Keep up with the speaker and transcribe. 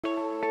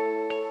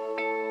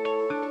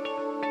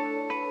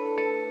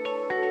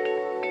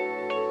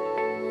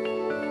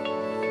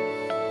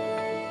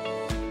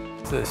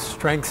the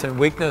strengths and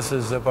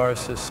weaknesses of our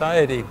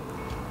society,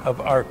 of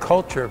our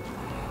culture,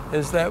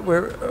 is that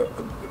we're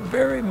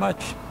very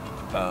much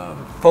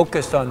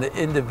focused on the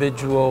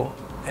individual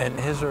and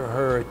his or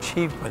her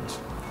achievements.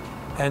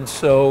 And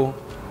so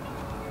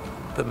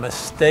the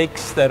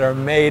mistakes that are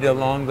made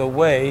along the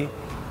way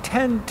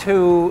tend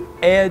to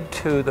add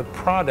to the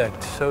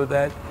product, so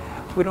that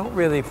we don't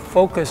really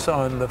focus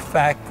on the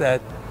fact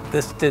that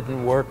this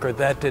didn't work or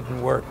that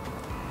didn't work.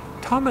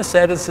 Thomas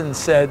Edison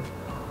said,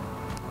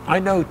 "I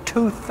know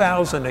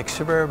 2,000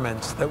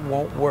 experiments that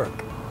won't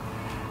work."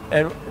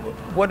 And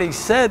what he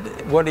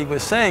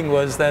was saying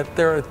was that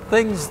there are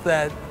things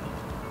that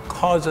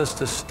cause us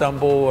to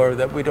stumble or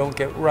that we don't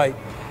get right,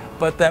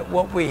 but that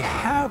what we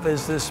have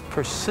is this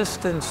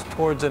persistence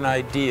towards an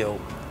ideal,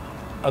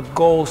 a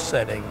goal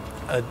setting,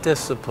 a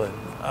discipline,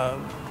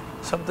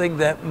 something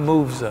that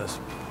moves us.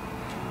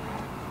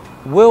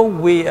 Will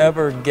we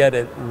ever get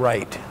it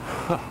right?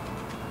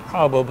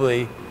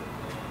 Probably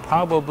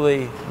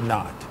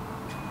not.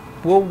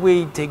 Will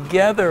we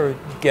together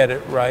get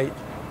it right?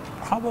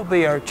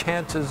 Probably our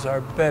chances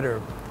are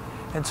better.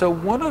 And so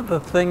one of the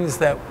things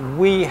that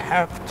we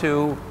have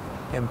to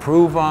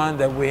improve on,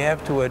 that we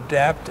have to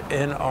adapt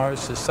in our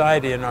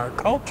society, in our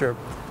culture,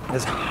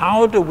 is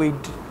how do we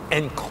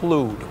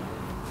include,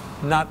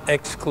 not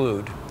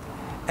exclude.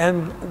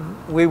 And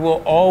we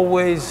will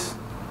always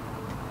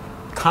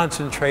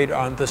concentrate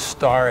on the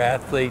star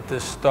athlete, the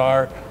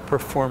star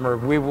performer.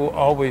 We will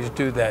always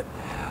do that.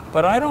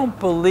 But I don't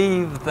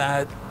believe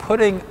that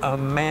putting a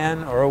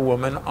man or a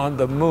woman on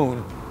the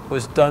moon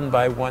was done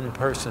by one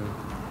person.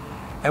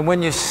 And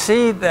when you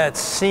see that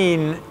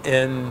scene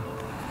in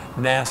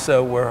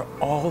NASA where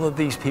all of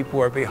these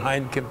people are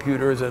behind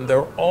computers and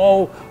they're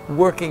all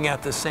working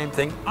at the same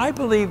thing, I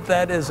believe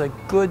that is a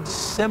good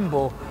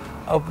symbol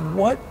of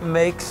what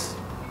makes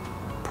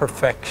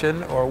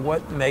perfection, or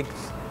what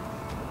makes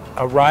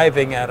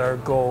arriving at our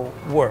goal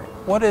work.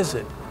 What is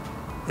it?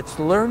 It's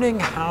learning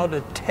how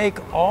to take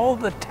all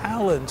the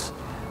talents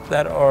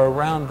that are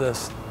around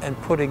us and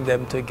putting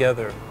them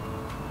together.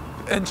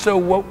 And so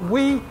what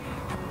we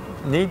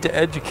need to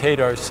educate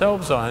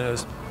ourselves on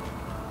is,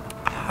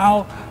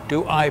 how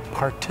do I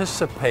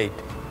participate?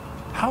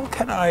 How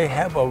can I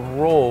have a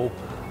role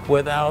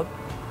without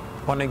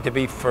wanting to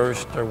be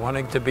first, or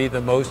wanting to be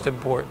the most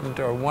important,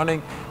 or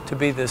wanting to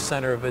be the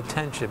center of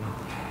attention?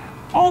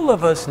 All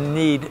of us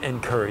need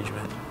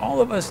encouragement.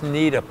 All of us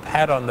need a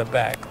pat on the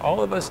back.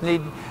 All of us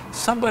need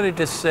somebody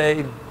to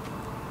say,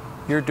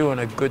 "You're doing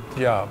a good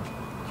job.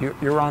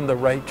 You're on the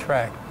right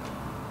track."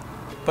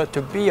 But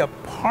to be a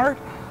part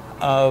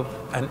of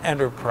an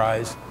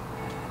enterprise,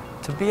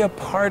 to be a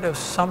part of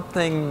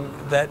something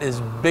that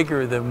is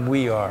bigger than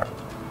we are,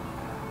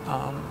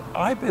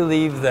 I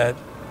believe that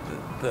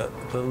the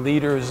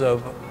leaders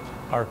of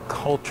our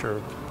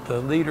culture, the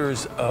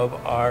leaders of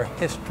our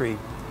history,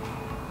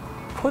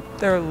 put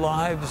their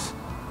lives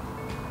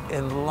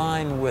in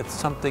line with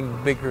something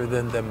bigger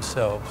than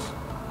themselves,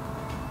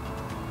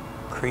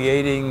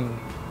 creating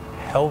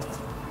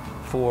health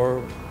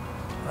for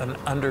an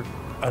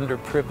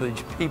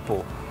underprivileged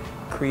people,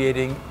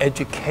 creating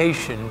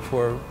education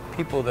for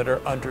people that are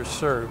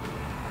underserved.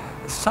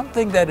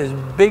 Something that is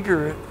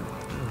bigger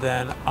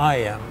than I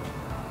am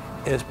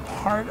is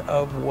part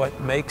of what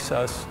makes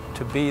us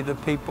to be the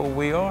people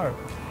we are.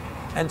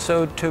 And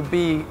so to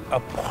be a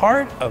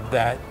part of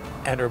that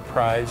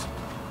enterprise,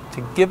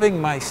 to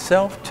giving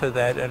myself to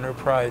that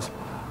enterprise,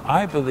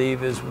 I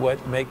believe is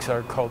what makes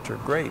our culture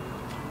great,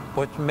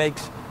 what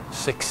makes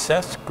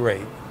success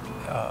great,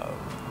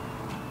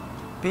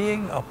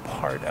 being a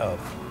part of.